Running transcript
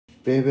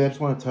Baby, I just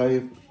want to tell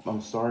you,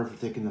 I'm sorry for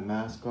taking the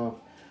mask off.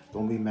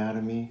 Don't be mad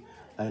at me.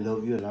 I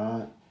love you a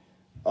lot.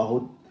 I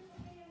hope,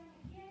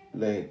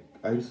 I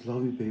just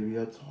love you, baby.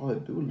 That's all I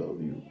do,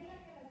 love you.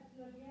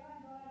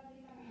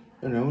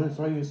 And I want to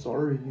tell you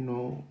sorry,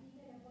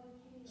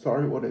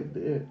 sorry what I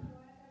did.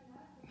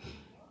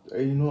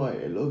 And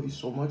I love you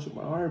so much in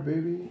my heart,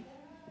 baby.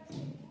 I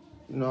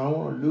don't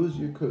want to lose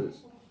you because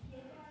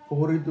for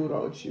what I do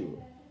without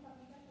you.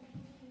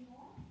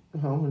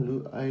 I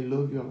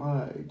love you a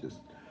lot.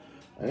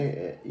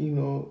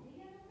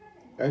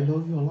 I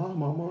love you a lot,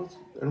 mama.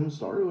 And I'm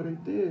sorry what I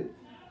did.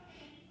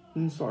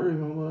 I'm sorry,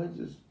 mama.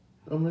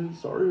 I'm really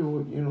sorry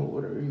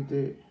whatever you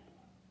did.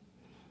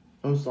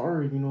 I'm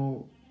sorry,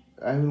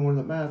 I haven't worn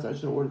the mask. I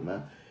should have worn the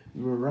mask.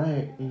 You were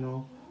right,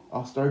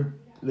 I'll start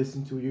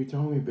listening to what you're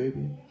telling me,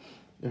 baby.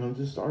 And I'm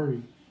just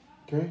sorry,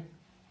 okay?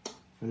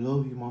 I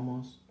love you,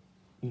 mamas.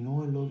 I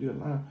love you a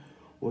lot.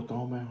 With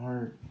all my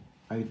heart,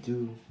 I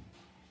do.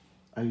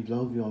 I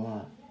love you a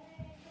lot.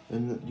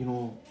 And,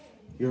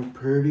 you're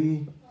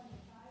pretty.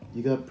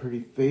 You got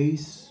pretty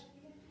face.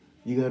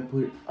 You got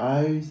pretty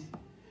eyes.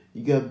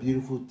 You got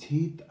beautiful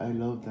teeth. I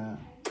love that.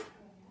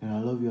 And I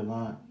love you a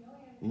lot.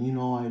 And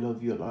I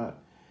love you a lot.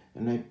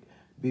 And I've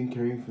been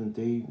caring from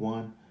day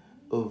one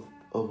of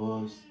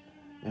us.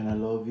 And I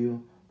love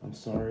you. I'm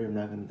sorry. I'm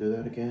not going to do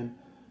that again.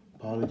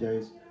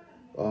 Apologize.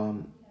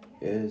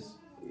 Is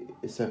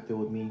accepted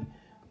with me.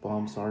 But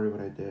I'm sorry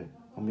what I did.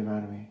 Don't be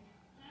mad at me.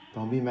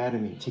 Don't be mad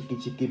at me. Chicky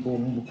chicky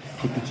boom boom.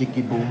 Chicky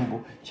chicky boom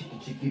boom. Chicky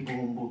chicky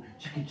boom boom.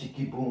 Chicky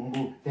chicky boom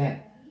boom.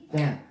 Dan.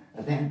 Dan.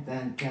 Dan.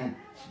 Dan. Dan.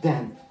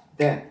 Dan.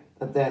 Dan.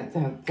 Dan.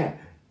 Dan. Dan.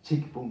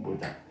 Chicky boom boom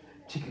da.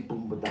 Chicky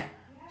boom boom da.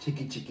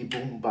 Chicky chicky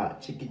boom ba.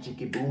 Chicky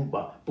chicky boom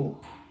ba. Boom.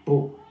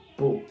 Boom.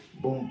 Boom.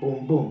 Boom.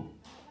 Boom. Boom.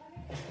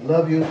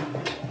 Love you.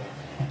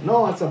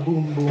 No, it's a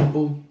boom boom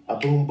boom. A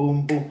boom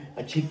boom boom.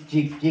 A chick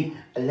chick chick.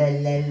 A la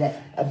la la.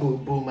 A boom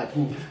boom. A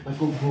boom. A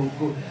boom boom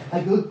boom.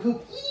 A good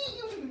cook.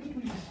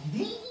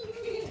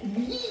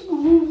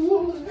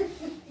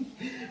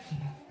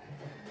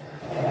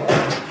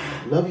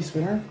 Love you,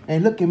 sweetheart. Hey,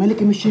 look at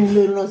me sharing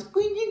little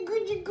squidgy,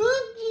 goodgy,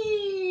 goodgy.